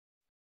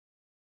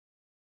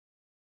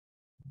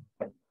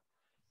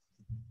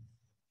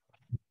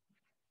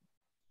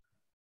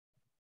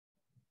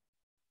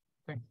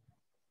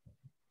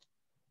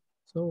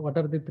So what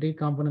are the three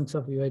components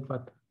of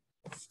UiPath?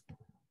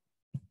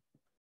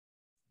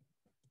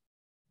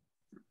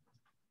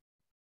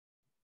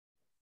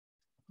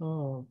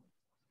 Oh,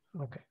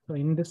 okay. So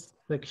in this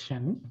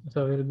section,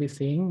 so we'll be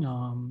seeing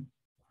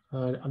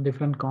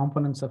different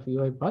components of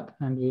UiPath,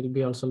 and we'll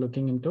be also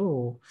looking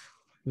into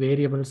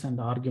variables and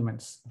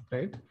arguments,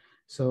 right?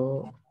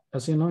 So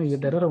as you know,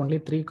 there are only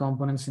three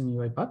components in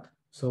UiPath.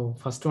 So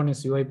first one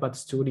is UiPath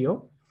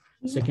Studio,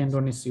 second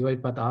one is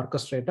UiPath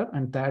Orchestrator,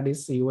 and third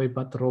is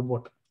UiPath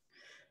Robot.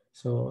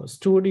 So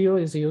Studio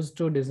is used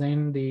to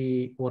design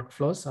the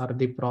workflows or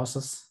the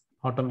process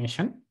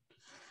automation.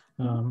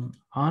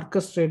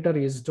 Orchestrator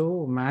is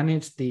to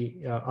manage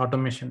the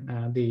automation,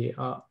 the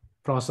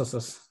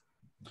processes,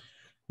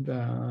 the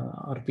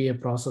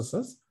RPA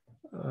processes.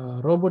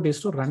 Robot is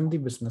to run the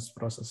business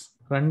process,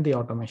 run the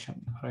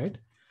automation, right?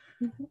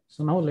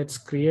 So now let's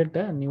create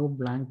a new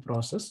blank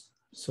process.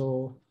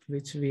 So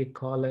which we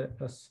call it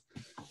as,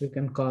 we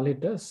can call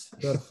it as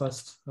your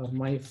first or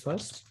my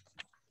first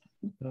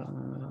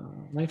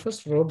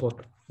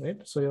robot,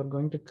 right? So you're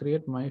going to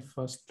create my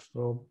first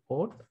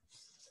robot,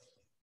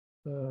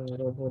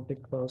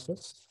 robotic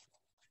process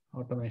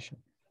automation.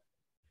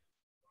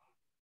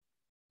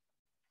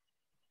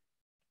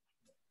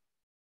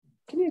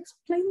 Can you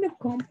explain the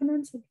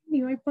components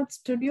again? UiPath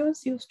Studio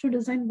is used to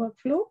design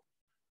workflow.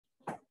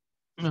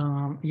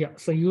 Yeah,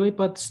 so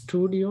UiPath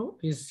Studio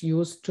is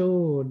used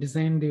to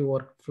design the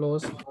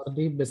workflows for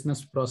the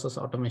business process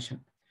automation.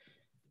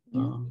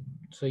 Yeah.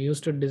 So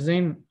used to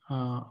design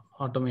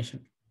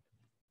automation.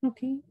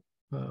 Okay.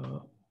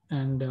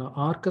 And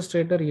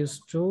Orchestrator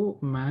used to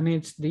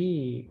manage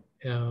the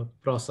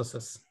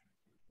processes.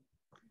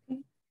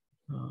 Okay.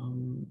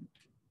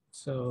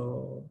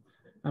 So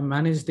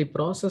manage the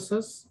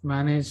processes,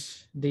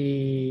 manage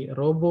the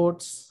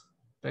robots,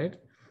 right?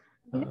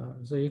 Yeah.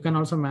 So you can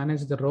also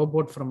manage the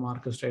robot from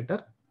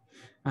Orchestrator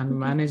and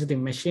manage the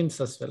machines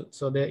as well.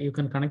 So there you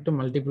can connect to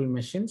multiple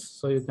machines.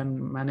 So you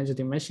can manage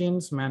the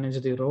machines, manage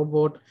the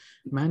robot,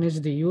 manage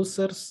the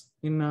users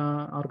in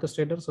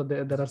Orchestrator. So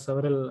there are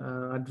several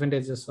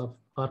advantages of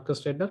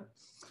Orchestrator.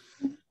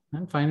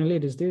 And finally,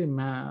 it is the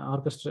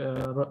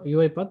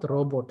UiPath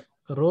robot.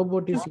 A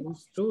robot is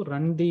used to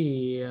run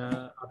the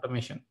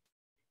automation.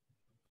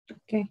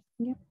 Okay.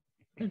 Yeah.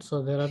 Right,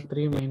 so there are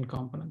three main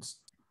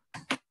components.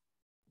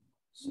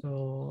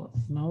 So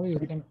now you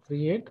can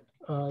create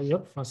your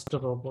first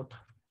robot.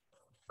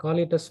 Call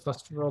it as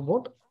first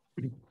robot.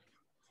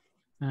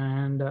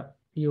 And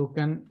you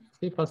can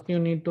see, first you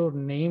need to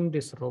name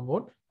this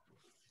robot.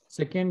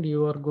 Second,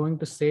 you are going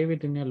to save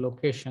it in a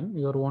location,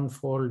 your own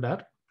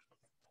folder.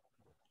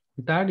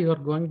 Third, you are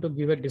going to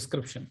give a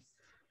description.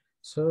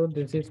 So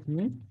this is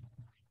my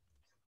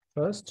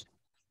first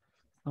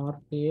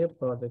RPA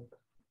project.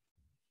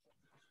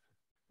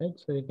 Right,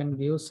 so you can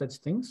give such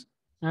things.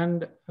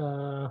 And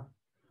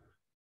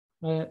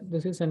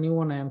this is a new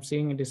one I am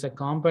seeing. It is a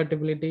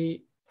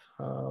compatibility.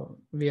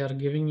 We are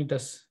giving it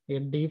as a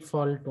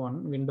default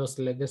one, Windows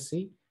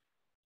Legacy,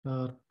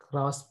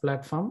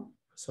 cross-platform.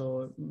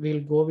 So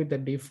we'll go with the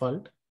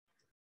default.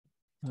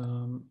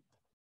 Or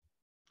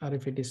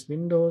if it is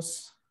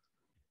Windows.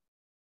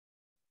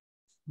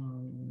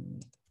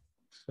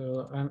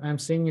 So I'm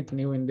seeing it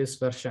new in this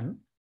version.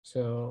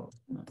 So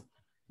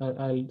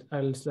I'll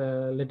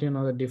let you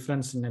know the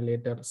difference in a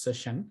later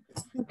session.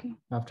 Okay.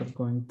 After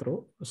going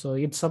through. So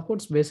it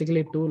supports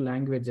basically two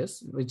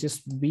languages, which is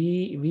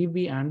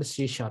VB and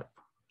C#,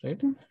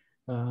 right?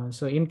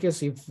 So in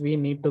case if we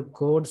need to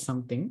code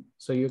something,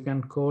 so you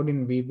can code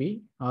in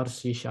VB or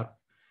C#.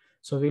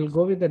 So we'll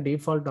go with the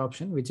default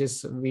option, which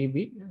is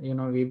VB. You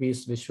know, VB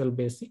is Visual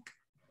Basic.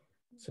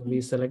 So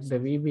we select the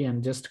VB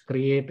and just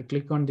create,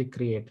 click on the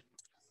create.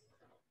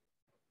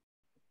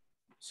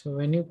 So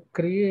when you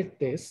create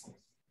this,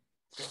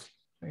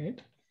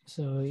 right?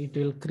 So it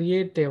will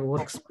create a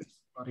workspace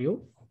for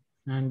you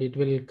and it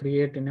will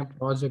create in a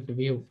project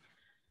view.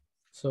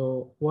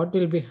 So what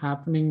will be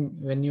happening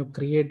when you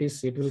create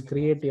is it will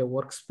create a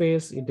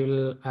workspace. It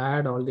will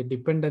add all the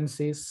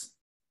dependencies.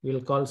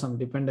 We'll call some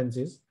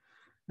dependencies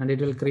and it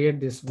will create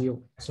this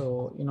view.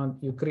 So, you know,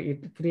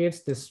 it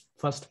creates this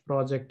first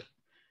project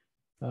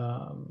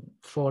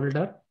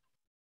folder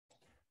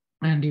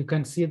and you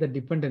can see the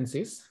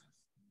dependencies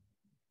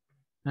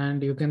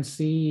and you can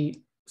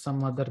see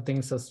some other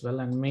things as well,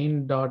 and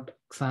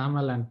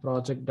main.xaml and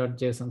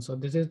project.json. So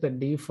this is the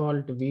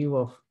default view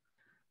of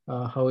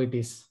how it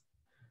is.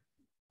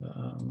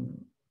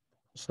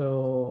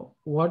 So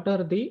what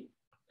are the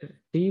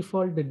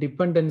default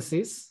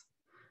dependencies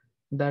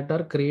that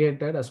are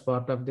created as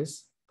part of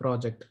this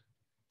project?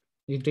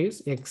 It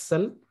is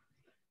Excel,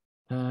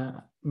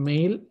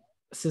 mail,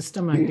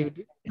 system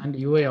activity, and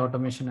UI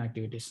automation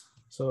activities.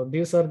 So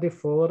these are the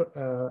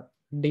four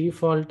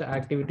default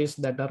activities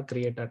that are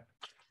created.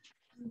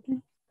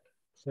 Okay.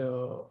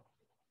 So,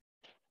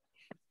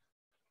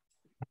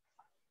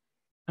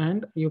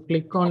 and you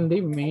click on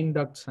the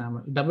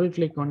main.xaml, double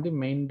click on the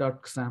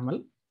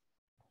main.xaml,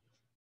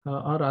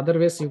 or other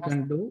ways you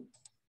can do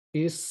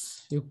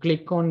is you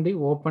click on the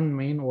open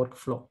main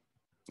workflow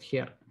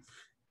here.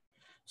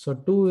 So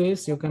two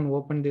ways you can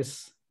open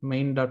this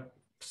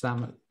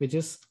main.xaml, which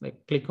is like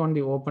click on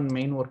the open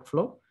main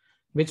workflow,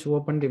 which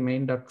open the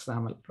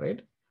main.xaml, right?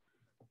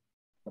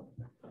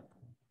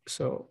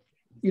 So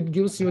it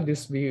gives you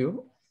this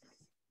view.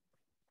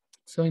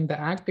 So in the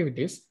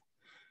activities,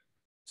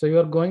 so you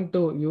are going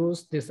to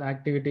use these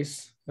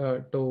activities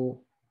to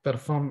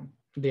perform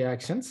the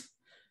actions.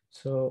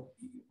 So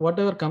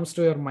whatever comes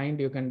to your mind,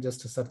 you can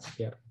just search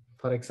here.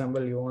 For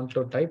example, you want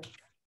to type,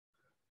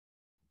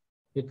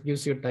 it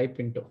gives you type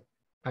into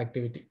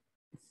activity.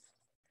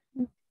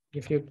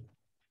 If you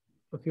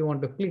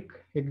want to click,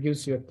 it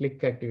gives you a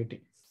click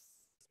activity.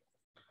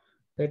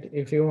 That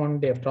if you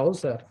want a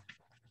browser,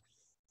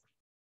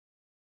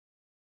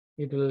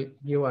 it will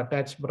give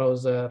attach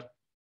browser,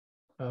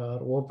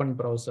 open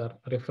browser,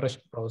 refresh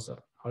browser,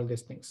 all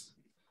these things.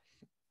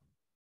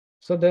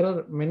 So there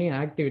are many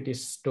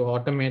activities to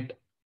automate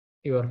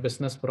your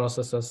business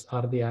processes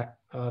or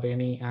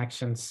any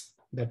actions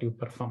that you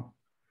perform.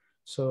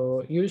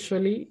 So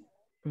usually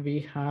we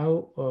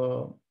have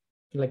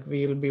like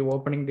we will be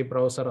opening the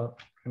browser or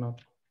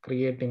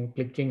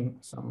clicking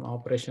some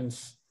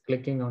operations,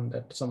 clicking on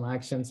that, some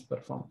actions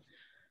perform.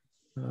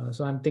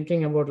 So I'm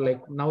thinking about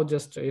like now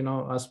just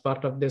as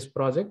part of this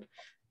project,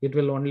 it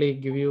will only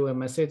give you a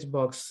message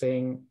box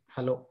saying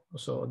hello.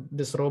 So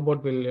this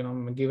robot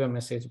will give a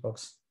message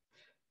box.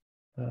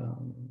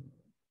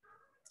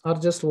 Or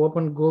just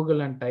open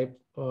Google and type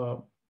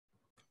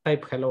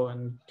hello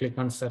and click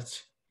on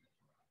search,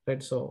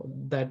 right? So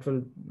that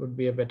would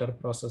be a better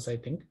process, I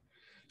think.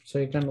 So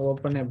you can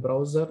open a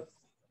browser.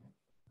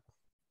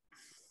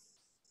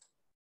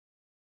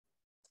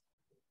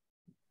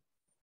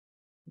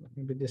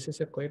 Maybe this is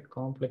a quite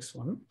complex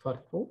one for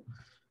you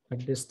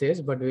at this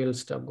stage, but we will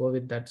go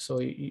with that. So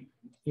you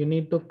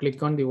need to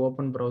click on the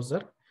open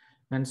browser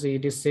and see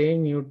it is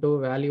saying you to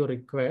value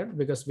required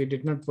because we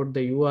did not put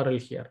the URL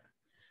here.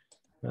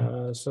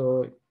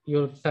 So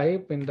you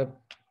type in the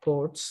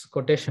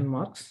quotation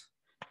marks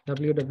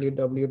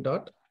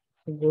www.google.com,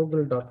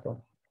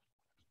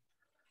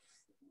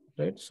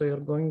 right? So you're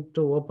going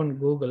to open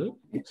Google.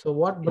 So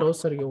what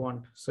browser you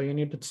want? So you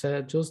need to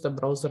choose the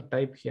browser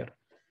type here.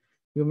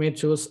 You may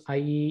choose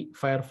IE,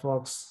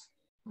 Firefox,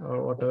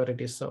 or whatever it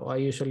is. So I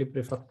usually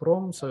prefer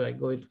Chrome, so I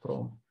go with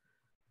Chrome,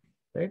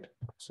 right?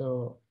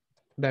 So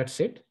that's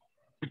it.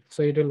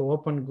 So it will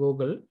open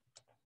Google,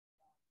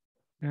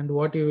 and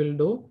what you will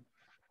do,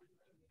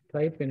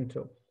 type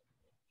into.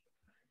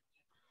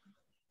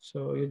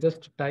 So you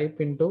just type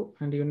into,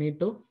 and you need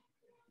to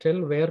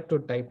tell where to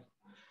type.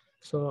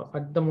 So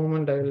at the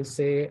moment, I will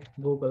say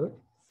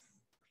Google,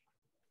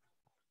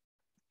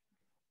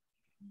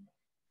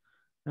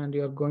 and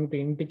you are going to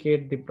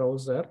indicate the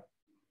browser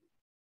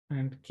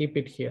and keep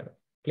it here.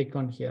 Click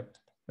on here,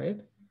 right?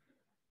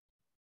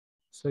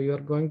 So you are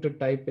going to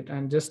type it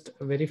and just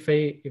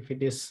verify if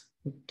it is.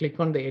 Click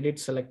on the edit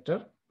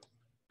selector.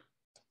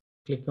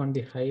 Click on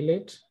the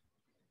highlight.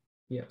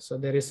 Yeah, so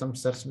there is some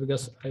search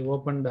because I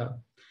opened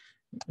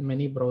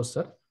many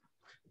browser.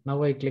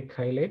 Now I click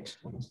highlight.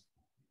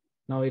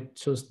 Now it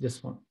chooses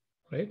this one,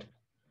 right?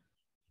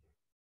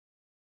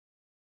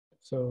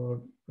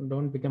 So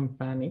don't become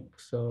panic.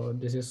 So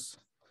this is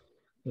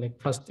like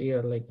first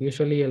year, like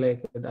usually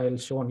like I will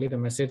show only the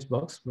message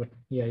box, but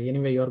yeah,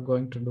 anyway, you're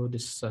going to do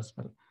this as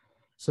well.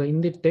 So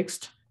in the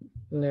text,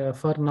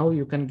 for now,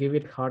 you can give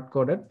it hard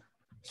coded,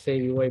 say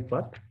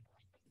UiPath,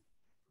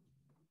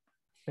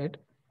 right?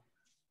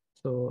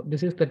 So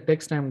this is the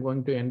text I'm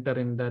going to enter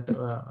in that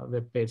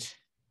web page.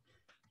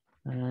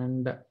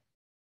 And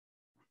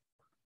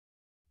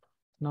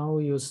now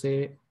you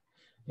say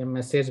a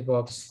message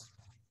box,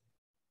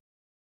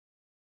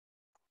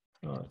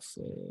 or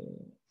say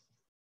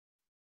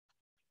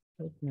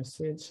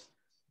message.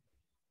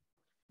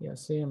 Yeah,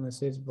 say a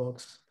message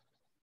box.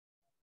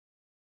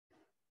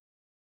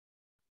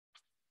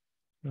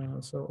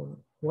 So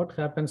what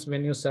happens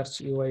when you search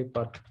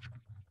UiPath?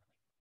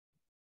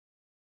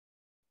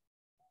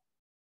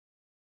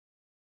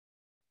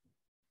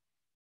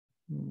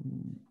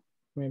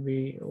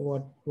 Maybe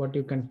what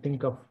you can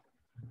think of,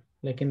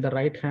 like in the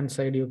right hand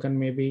side, you can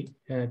maybe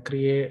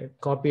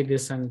copy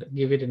this and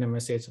give it in a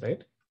message,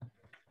 right?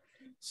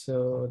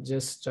 So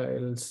just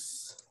I'll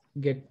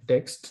get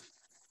text.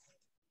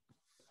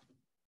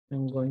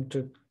 I'm going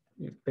to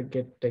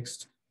get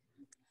text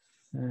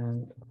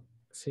and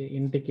say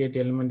indicate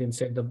element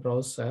inside the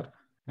browser,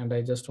 and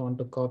I just want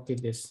to copy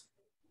this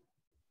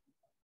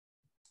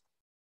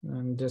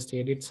and just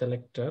edit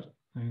selector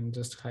and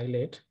just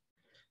highlight.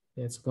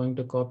 It's going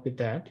to copy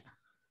that.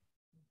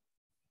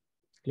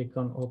 Click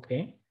on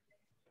OK.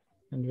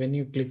 And when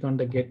you click on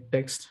the get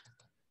text,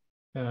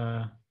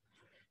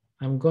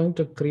 I'm going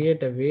to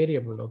create a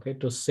variable, okay,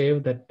 to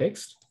save that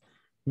text.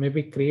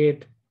 Maybe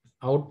create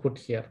output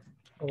here.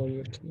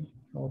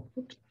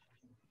 Output.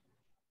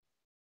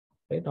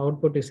 Right,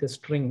 output is a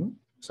string.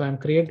 So I'm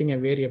creating a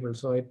variable.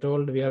 So I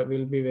told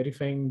we'll be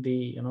verifying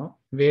the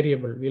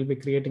variable. We'll be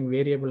creating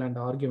variable and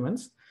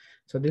arguments.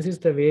 So this is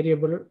the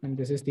variable and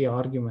this is the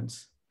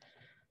arguments.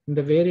 In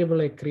the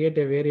variable, I create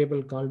a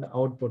variable called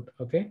output.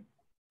 Okay.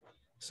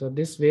 So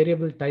this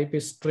variable type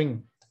is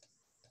string.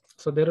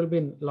 So there will be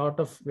a lot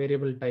of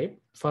variable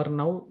type. For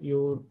now,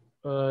 you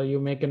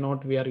make a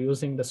note, we are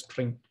using the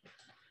string.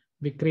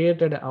 We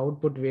created an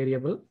output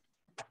variable,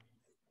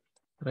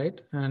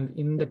 right? And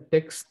in the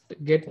text,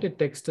 get the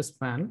text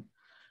span,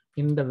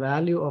 in the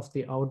value of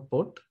the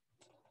output,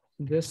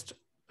 just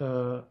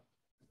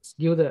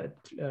give the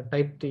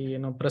type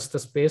the, press the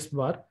space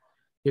bar,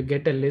 you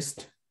get a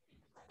list,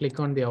 click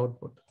on the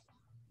output,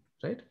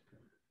 right?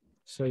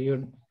 So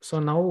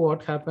now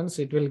what happens,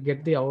 it will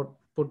get the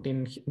output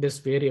in this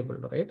variable,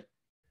 right?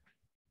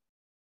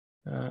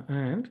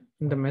 And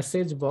in the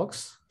message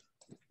box,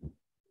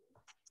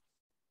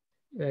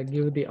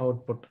 give the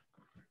output,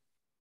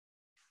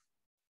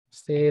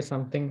 say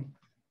something,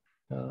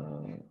 I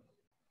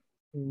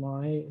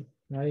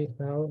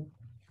have,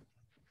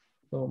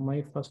 so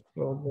my first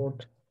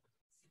robot,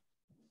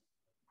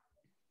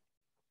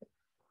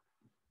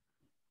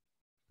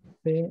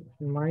 say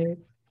my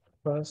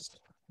first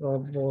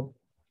robot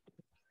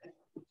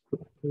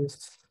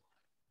is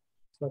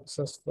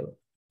successful,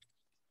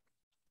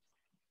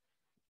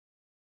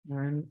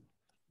 and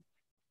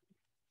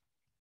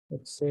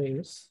it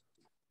says,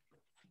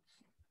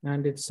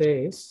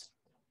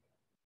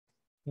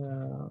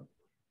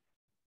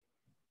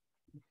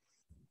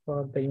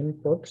 for the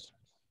input,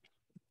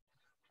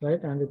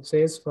 right? And it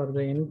says for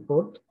the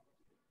input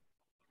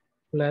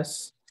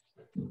plus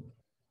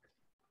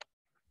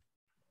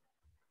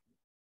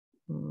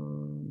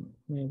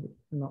maybe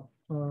no,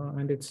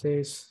 and it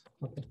says,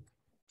 okay,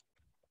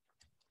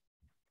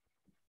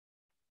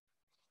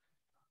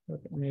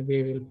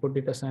 maybe we'll put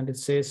it as, and it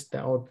says the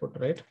output,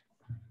 right?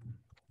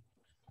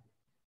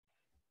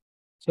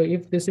 So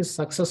if this is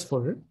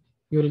successful,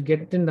 you will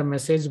get in the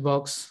message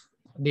box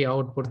the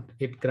output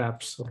it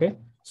grabs. Okay,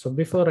 so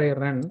before I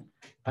run,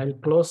 I'll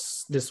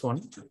close this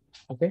one.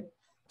 Okay,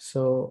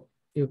 so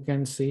you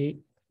can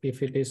see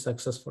if it is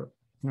successful.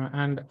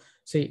 And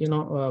see,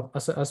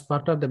 as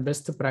part of the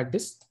best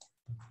practice,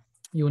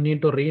 you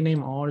need to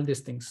rename all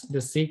these things.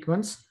 The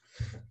sequence,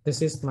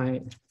 this is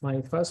my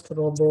first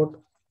robot,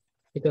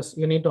 because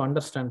you need to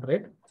understand,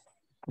 right?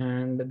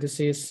 And this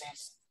is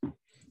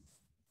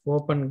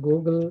open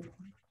Google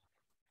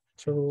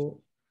to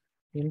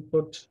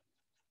input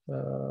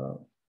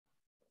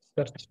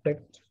search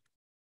text,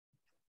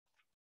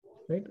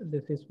 right?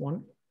 This is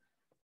one,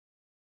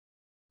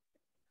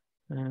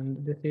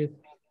 and this is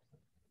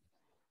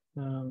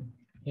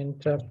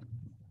enter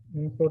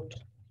input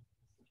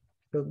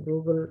to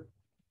Google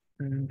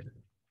and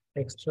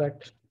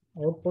extract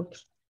output.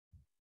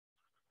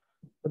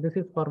 So this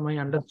is for my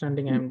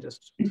understanding. I'm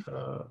just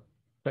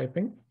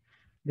typing.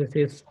 This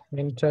is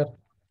enter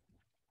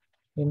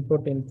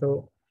input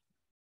into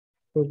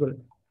Google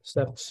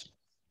search,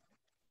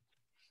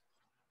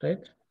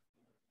 right?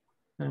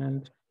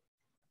 And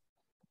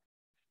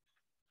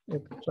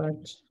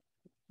extract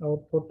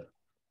output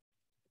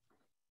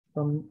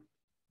from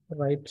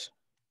right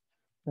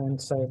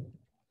hand side,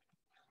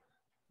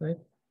 right?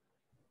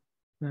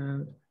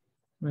 And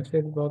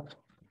message box,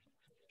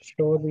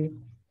 show the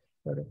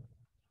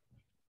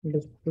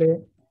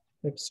display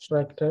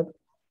extracted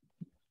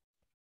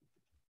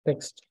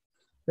text,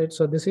 right?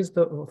 So this is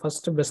the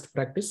first best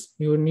practice.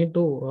 You need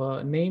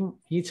to name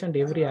each and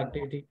every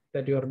activity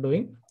that you are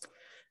doing.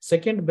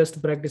 Second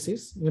best practice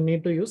is you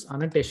need to use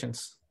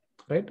annotations,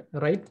 right?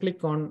 Right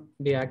click on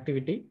the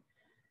activity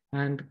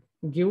and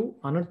give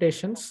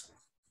annotations,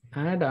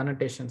 add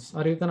annotations,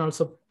 or you can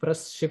also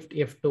press Shift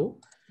F2.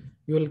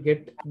 You will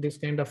get this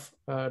kind of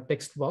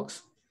text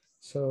box.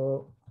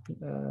 So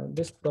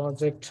this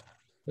project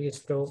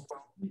is to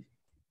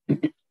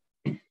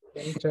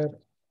enter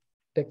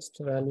text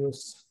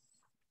values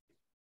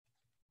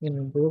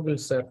in Google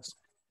search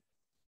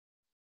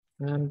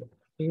and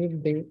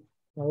feed the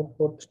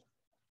output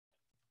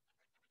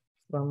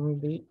from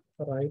the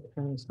right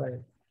hand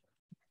side.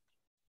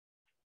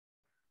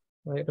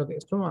 Right. Okay.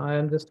 So I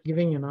am just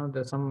giving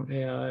some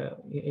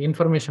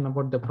information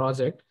about the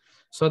project,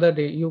 so that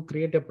you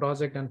create a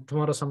project and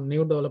tomorrow some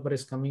new developer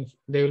is coming,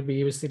 they will be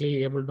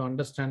easily able to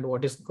understand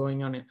what is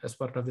going on as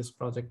part of this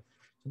project.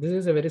 This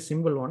is a very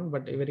simple one,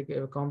 but a very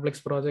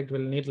complex project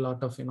will need a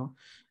lot of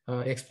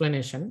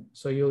explanation.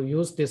 So you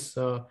use this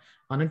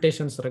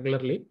annotations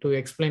regularly to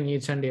explain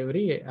each and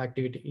every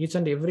activity. Each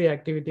and every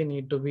activity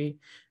need to be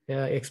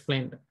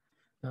explained,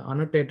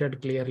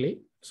 annotated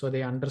clearly, so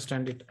they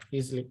understand it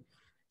easily.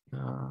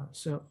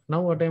 So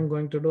now what I'm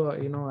going to do,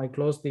 I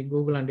close the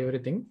Google and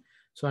everything.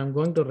 So I'm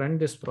going to run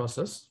this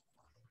process.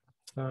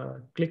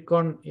 Click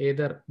on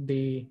either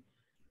the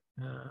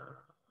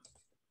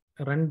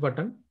run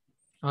button,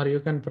 or you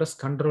can press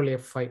Ctrl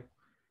F5.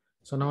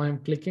 So now I'm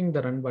clicking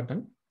the run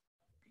button.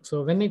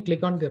 So when I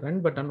click on the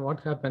run button, what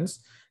happens?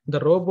 The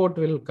robot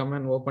will come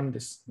and open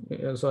this.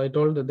 So I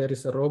told that there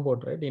is a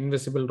robot, right?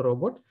 Invisible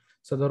robot.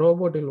 So the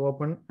robot will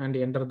open and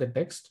enter the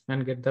text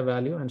and get the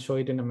value and show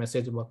it in a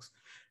message box.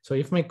 So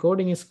if my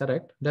coding is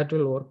correct, that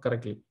will work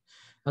correctly.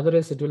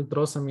 Otherwise, it will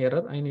throw some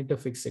error. I need to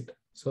fix it.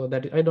 So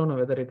that I don't know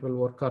whether it will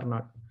work or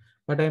not.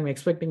 but I'm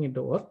expecting it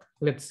to work.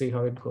 Let's see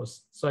how it goes.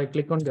 So I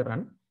click on the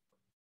run.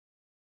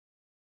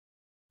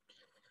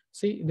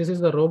 See, this is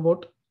the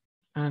robot,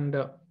 and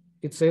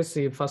it says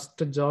the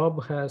first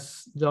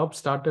job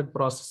started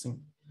processing.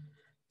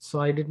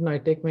 So I didn't know. I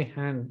take my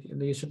hand.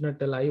 You should not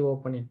tell I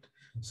open it.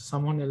 So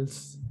someone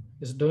else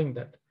is doing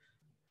that.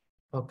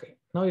 Okay.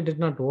 Now it did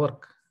not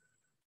work,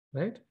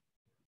 right?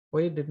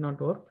 Why it did not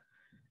work?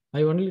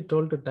 I only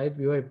told to type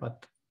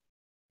UiPath.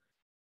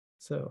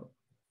 So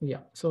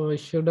yeah. So I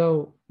should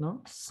have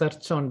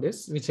search on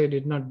this, which I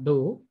did not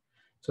do.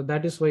 So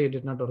that is why it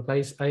did not work.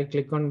 I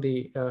click on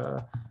the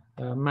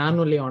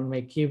manually on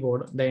my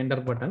keyboard, the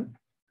enter button.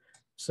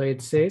 So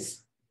it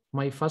says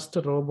my first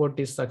robot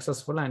is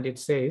successful, and it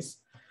says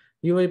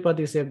UiPath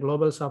is a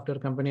global software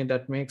company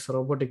that makes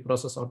robotic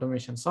process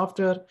automation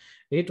software.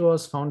 It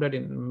was founded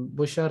in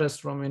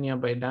Bucharest, Romania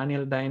by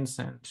Daniel Dines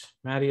and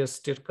Marius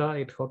Stirka.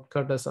 Its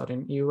headquarters are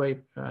in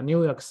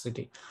New York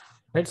City.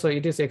 Right, so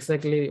it is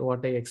exactly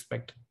what I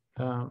expect.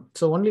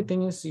 So only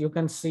thing is, you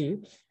can see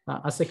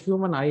as a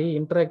human, I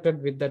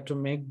interacted with that to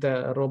make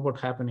the robot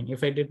happening.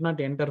 If I did not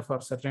enter for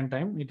a certain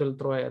time, it will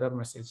throw an error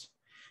message.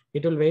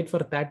 It will wait for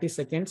 30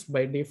 seconds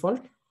by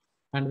default,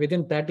 and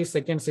within 30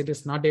 seconds it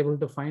is not able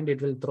to find,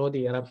 it will throw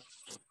the error.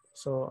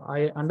 So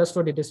I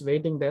understood it is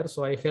waiting there,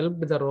 so I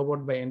helped the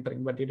robot by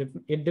entering, but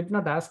it did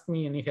not ask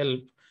me any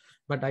help,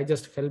 but I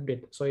just helped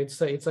it. So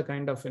it's a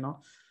kind of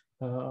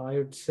I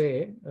would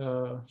say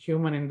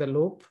human in the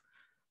loop,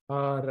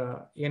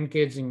 or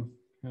engaging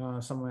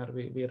somewhere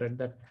we read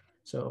that.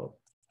 So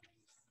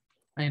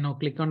I now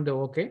click on the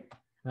OK.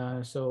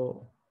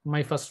 So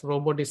my first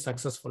robot is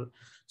successful.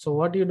 So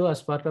what you do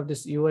as part of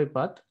this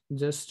UiPath,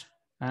 just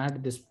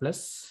add this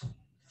plus.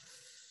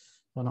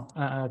 Oh no,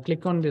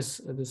 click on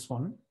this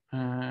one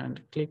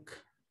and click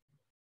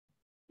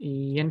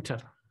enter.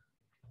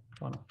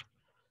 Oh no.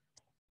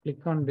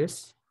 Click on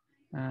this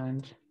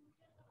and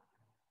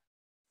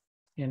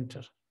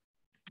enter.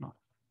 No.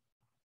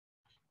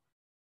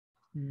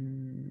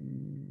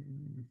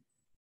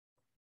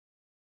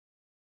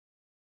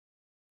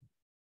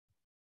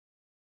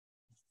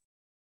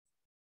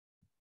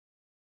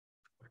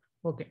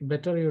 Okay,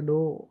 better you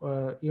do,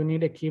 you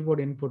need a keyboard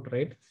input,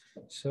 right?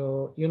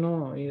 So,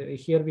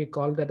 here we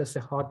call that as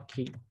a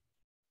hotkey.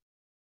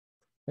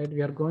 Right,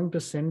 we are going to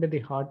send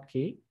the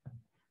hotkey.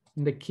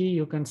 In the key,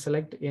 you can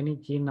select any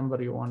key number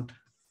you want.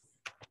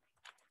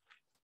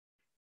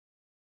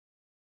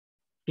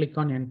 Click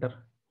on enter,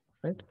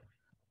 right?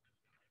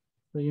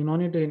 So you don't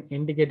need to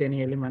indicate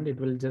any element, it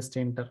will just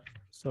enter.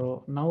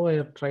 So now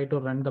I try to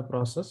run the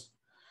process.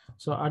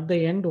 So at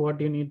the end, what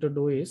you need to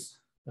do is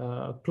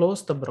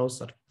close the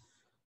browser.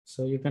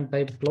 So you can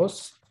type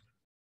close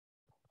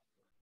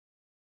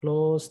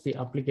the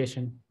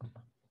application,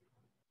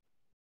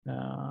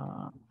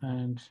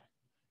 and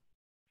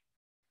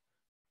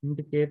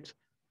indicate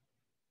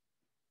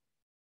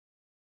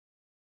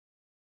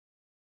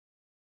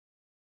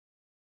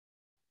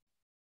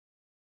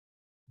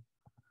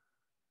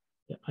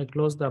I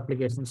close the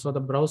application. So the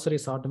browser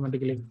is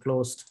automatically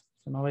closed.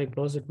 So now I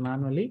close it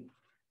manually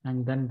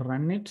and then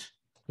run it,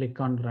 click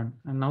on run,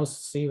 and now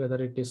see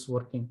whether it is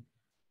working.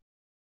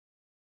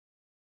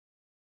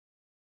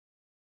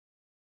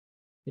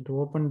 It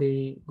opened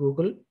the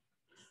Google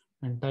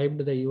and typed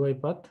the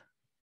UiPath,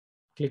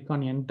 click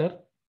on enter.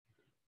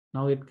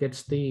 Now it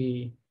gets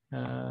the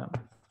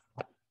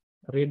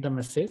read the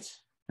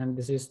message, and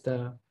this is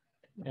the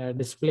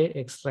display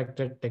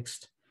extracted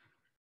text,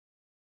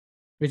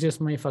 which is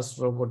my first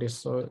robot is.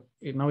 So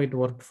now it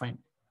worked fine,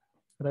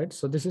 right?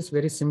 So this is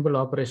very simple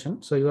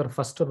operation. So your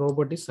first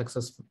robot is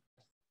successful,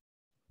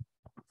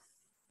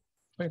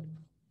 right?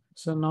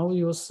 So now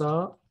you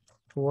saw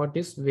what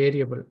is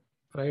variable,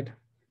 right?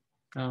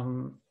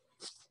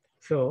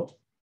 So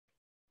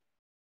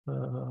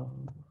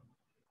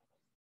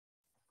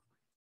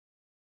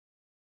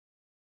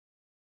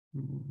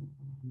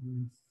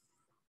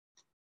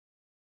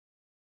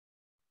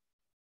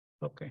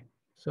okay.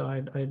 So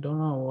I don't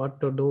know what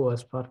to do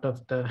as part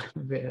of the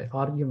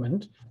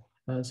argument.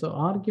 So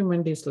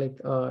argument is like,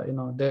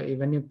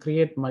 when you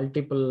create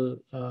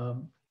multiple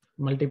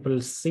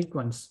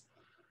sequence.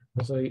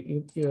 So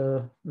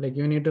like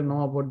you need to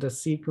know about the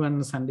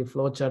sequence and the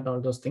flowchart, all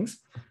those things.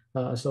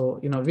 So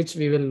which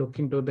we will look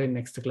into the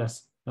next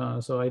class.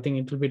 So I think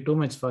it will be too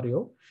much for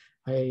you.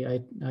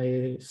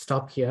 I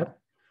stop here.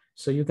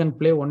 So you can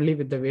play only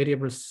with the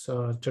variables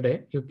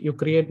today. You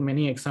create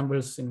many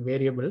examples in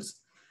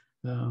variables,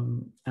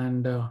 and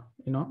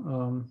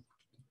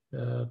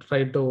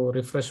try to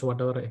refresh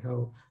whatever I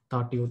have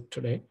taught you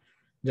today.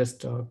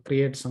 Just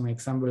create some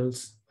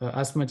examples,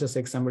 as much as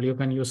example. You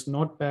can use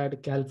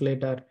notepad,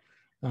 calculator,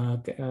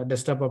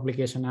 desktop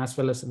application, as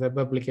well as web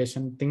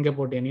application. Think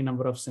about any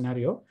number of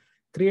scenario,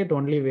 create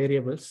only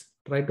variables,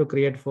 try to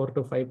create 4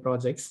 to 5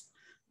 projects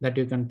that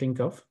you can think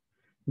of.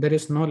 There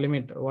is no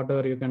limit,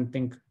 whatever you can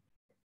think.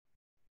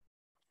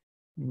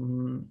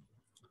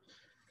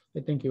 I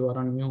think you are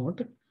on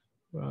mute.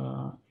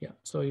 Yeah,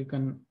 so you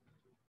can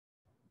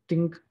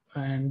think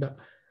and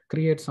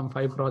create some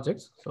 5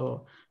 projects.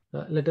 So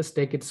let us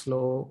take it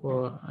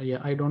slow. Yeah,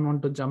 I don't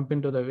want to jump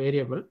into the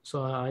variable,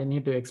 so I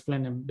need to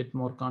explain a bit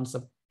more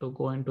concept to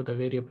go into the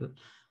variable.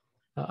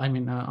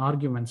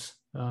 Arguments.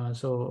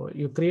 So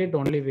you create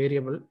only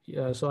variable.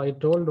 So I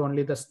told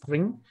only the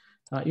string.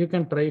 You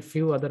can try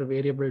few other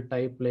variable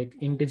type like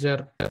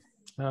integer,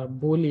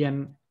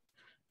 boolean,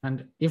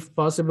 and if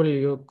possible,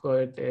 you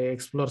could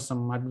explore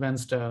some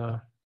advanced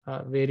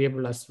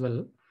variable as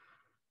well.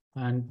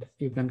 And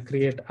you can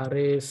create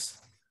arrays.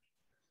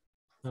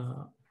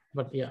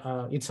 But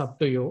yeah, it's up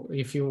to you.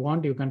 If you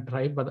want, you can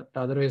try, but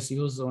otherwise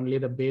use only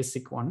the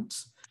basic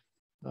ones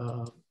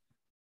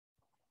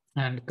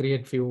and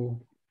create few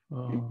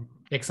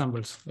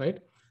examples, right?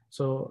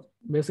 So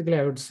basically,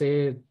 I would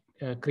say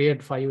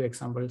create 5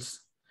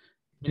 examples,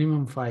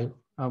 minimum 5.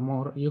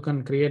 More you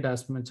can create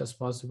as much as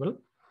possible,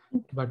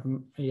 but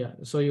yeah,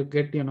 so you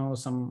get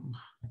some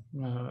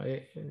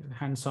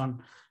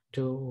hands-on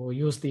to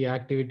use the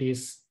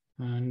activities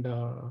and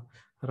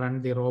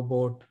run the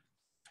robot.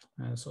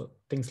 So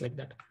things like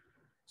that.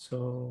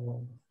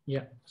 So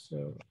yeah,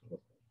 so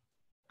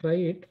try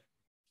it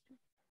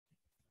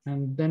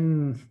and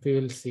then we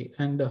will see,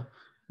 and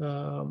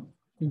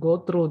go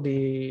through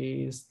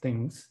these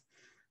things,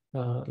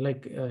 go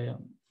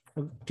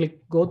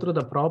through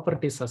the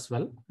properties as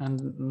well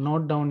and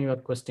note down your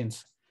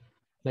questions.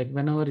 Like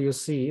whenever you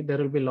see, there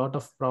will be a lot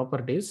of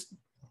properties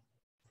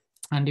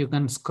and you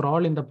can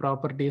scroll in the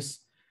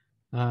properties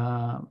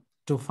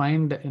to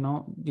find a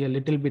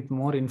little bit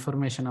more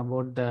information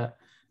about the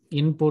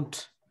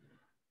input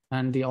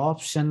and the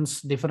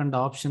options, different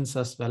options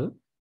as well.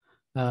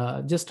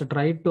 Just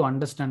try to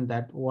understand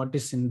that what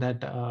is in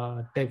that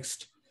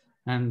text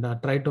and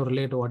try to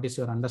relate what is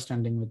your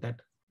understanding with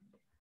that.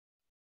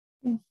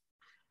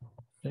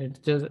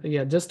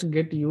 Just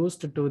get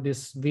used to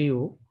this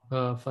view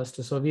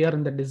first. So we are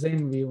in the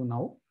design view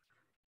now.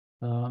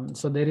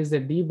 So there is a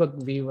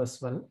debug view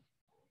as well.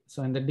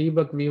 So in the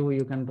debug view,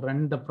 you can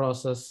run the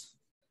process.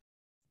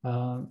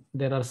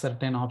 There are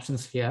certain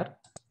options here.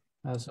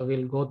 So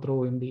we'll go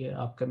through in the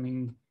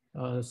upcoming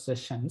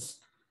sessions.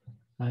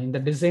 In the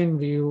design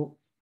view,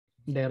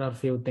 there are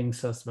few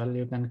things as well.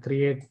 You can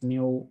create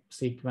new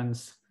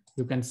sequence.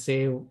 You can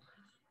save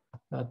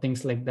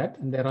things like that.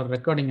 And there are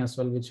recording as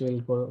well, which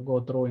we'll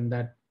go through in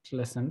that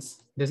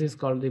lessons. This is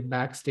called the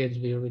backstage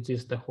view, which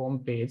is the home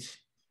page.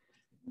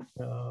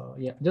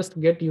 Yeah, just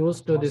get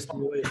used to this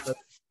UI,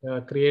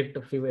 create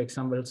a few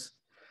examples.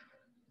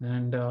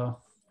 And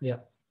yeah,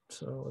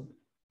 so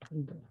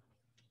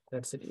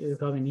that's it. You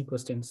have any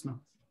questions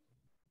now?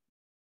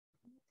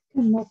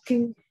 I'm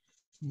okay.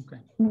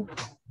 Okay. No.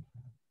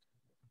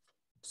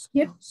 So,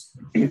 Yep.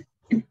 and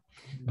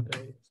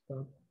I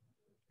stop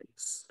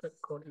this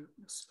recording.